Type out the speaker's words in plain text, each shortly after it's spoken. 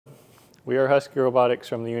We are Husky Robotics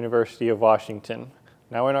from the University of Washington.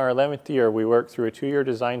 Now in our 11th year, we work through a 2-year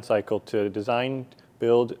design cycle to design,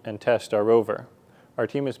 build, and test our rover. Our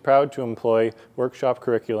team is proud to employ workshop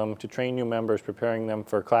curriculum to train new members, preparing them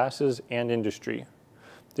for classes and industry.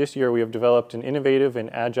 This year, we have developed an innovative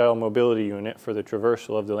and agile mobility unit for the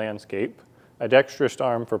traversal of the landscape, a dexterous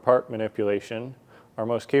arm for part manipulation, our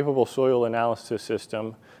most capable soil analysis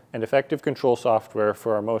system, and effective control software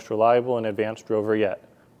for our most reliable and advanced rover yet,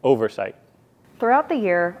 Oversight. Throughout the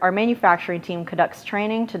year, our manufacturing team conducts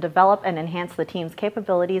training to develop and enhance the team's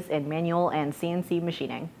capabilities in manual and CNC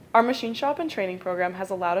machining. Our machine shop and training program has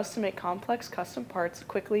allowed us to make complex custom parts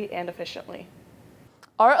quickly and efficiently.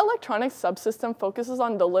 Our electronics subsystem focuses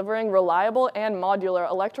on delivering reliable and modular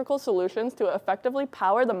electrical solutions to effectively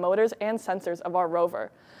power the motors and sensors of our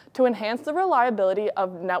rover. To enhance the reliability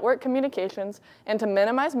of network communications and to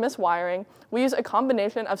minimize miswiring, we use a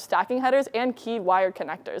combination of stacking headers and keyed wire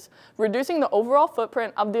connectors, reducing the overall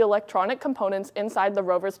footprint of the electronic components inside the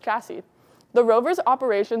rover's chassis. The rover's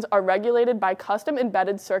operations are regulated by custom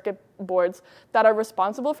embedded circuit boards that are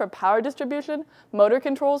responsible for power distribution, motor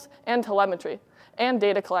controls, and telemetry, and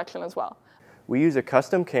data collection as well. We use a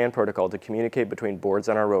custom CAN protocol to communicate between boards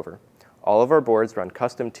on our rover. All of our boards run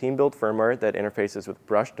custom team-built firmware that interfaces with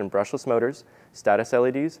brushed and brushless motors, status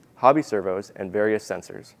LEDs, hobby servos, and various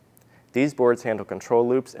sensors. These boards handle control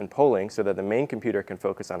loops and polling so that the main computer can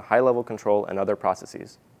focus on high-level control and other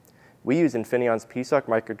processes. We use Infineon's PSOC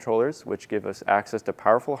microcontrollers, which give us access to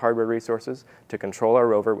powerful hardware resources to control our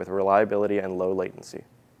rover with reliability and low latency.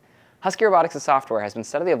 Husky Robotics' software has been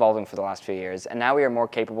steadily evolving for the last few years, and now we are more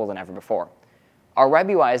capable than ever before. Our web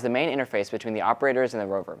UI is the main interface between the operators and the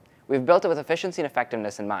rover. We've built it with efficiency and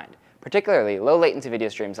effectiveness in mind. Particularly, low latency video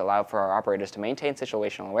streams allow for our operators to maintain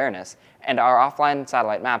situational awareness, and our offline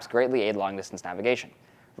satellite maps greatly aid long-distance navigation.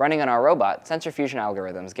 Running on our robot, sensor fusion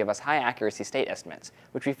algorithms give us high-accuracy state estimates,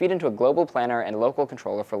 which we feed into a global planner and local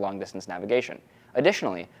controller for long-distance navigation.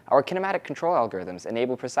 Additionally, our kinematic control algorithms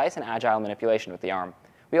enable precise and agile manipulation with the arm.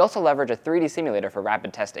 We also leverage a 3D simulator for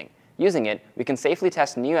rapid testing. Using it, we can safely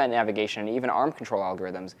test new navigation and even arm control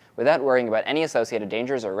algorithms without worrying about any associated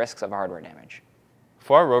dangers or risks of hardware damage.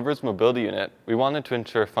 For our rover's mobility unit, we wanted to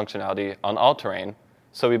ensure functionality on all terrain,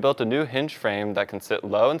 so we built a new hinge frame that can sit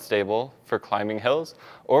low and stable for climbing hills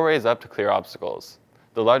or raise up to clear obstacles.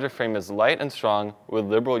 The larger frame is light and strong with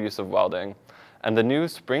liberal use of welding, and the new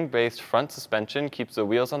spring-based front suspension keeps the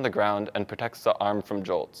wheels on the ground and protects the arm from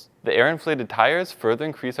jolts. The air-inflated tires further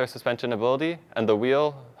increase our suspension ability, and the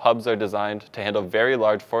wheel hubs are designed to handle very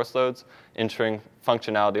large force loads, ensuring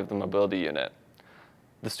functionality of the mobility unit.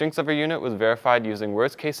 The strengths of our unit was verified using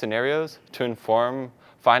worst-case scenarios to inform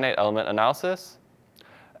finite element analysis,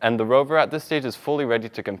 and the rover at this stage is fully ready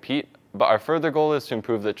to compete, but our further goal is to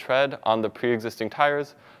improve the tread on the pre-existing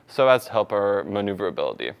tires so as to help our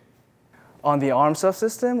maneuverability. On the ARM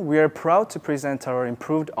subsystem, we are proud to present our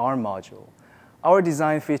improved ARM module. Our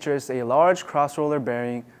design features a large cross-roller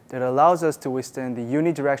bearing that allows us to withstand the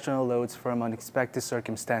unidirectional loads from unexpected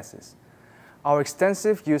circumstances. Our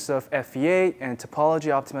extensive use of FEA and topology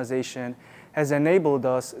optimization has enabled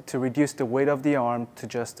us to reduce the weight of the arm to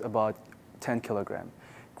just about 10 kilograms,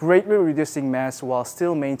 greatly reducing mass while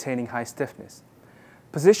still maintaining high stiffness.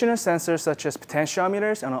 Positioner sensors such as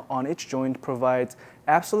potentiometers on each joint provide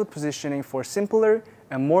absolute positioning for simpler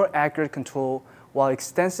and more accurate control, while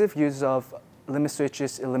extensive use of limit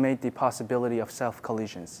switches eliminate the possibility of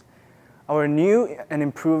self-collisions. Our new and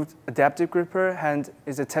improved adaptive gripper hand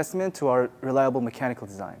is a testament to our reliable mechanical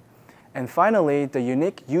design. And finally, the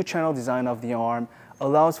unique U-channel design of the arm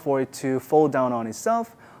allows for it to fold down on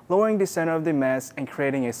itself, lowering the center of the mass and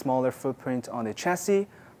creating a smaller footprint on the chassis,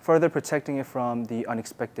 further protecting it from the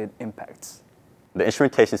unexpected impacts. The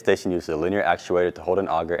instrumentation station uses a linear actuator to hold an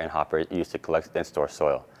auger and hopper used to collect and store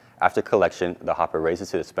soil. After collection, the hopper raises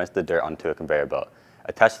to dispense the dirt onto a conveyor belt.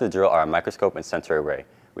 Attached to the drill are a microscope and sensor array.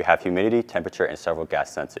 We have humidity, temperature, and several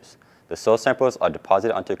gas sensors. The soil samples are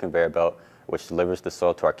deposited onto a conveyor belt, which delivers the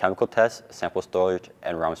soil to our chemical test, sample storage,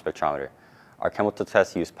 and Raman spectrometer. Our chemical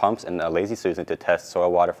tests use pumps and a lazy Susan to test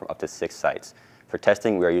soil water from up to 6 sites. For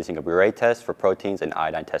testing, we are using a Burette test for proteins and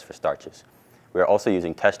iodine test for starches. We are also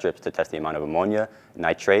using test strips to test the amount of ammonia,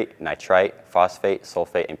 nitrate, nitrite, phosphate,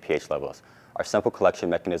 sulfate, and pH levels. Our sample collection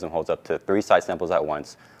mechanism holds up to 3 site samples at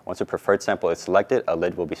once. Once a preferred sample is selected, a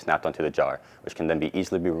lid will be snapped onto the jar, which can then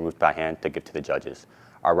easily be removed by hand to give to the judges.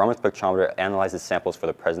 Our Raman spectrometer analyzes samples for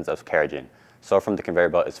the presence of kerogen. Soil from the conveyor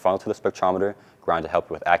belt is funneled to the spectrometer, ground to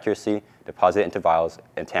help with accuracy, deposited into vials,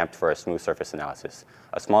 and tamped for a smooth surface analysis.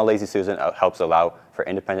 A small lazy Susan helps allow for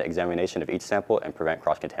independent examination of each sample and prevent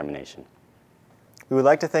cross-contamination. We would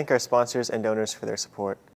like to thank our sponsors and donors for their support.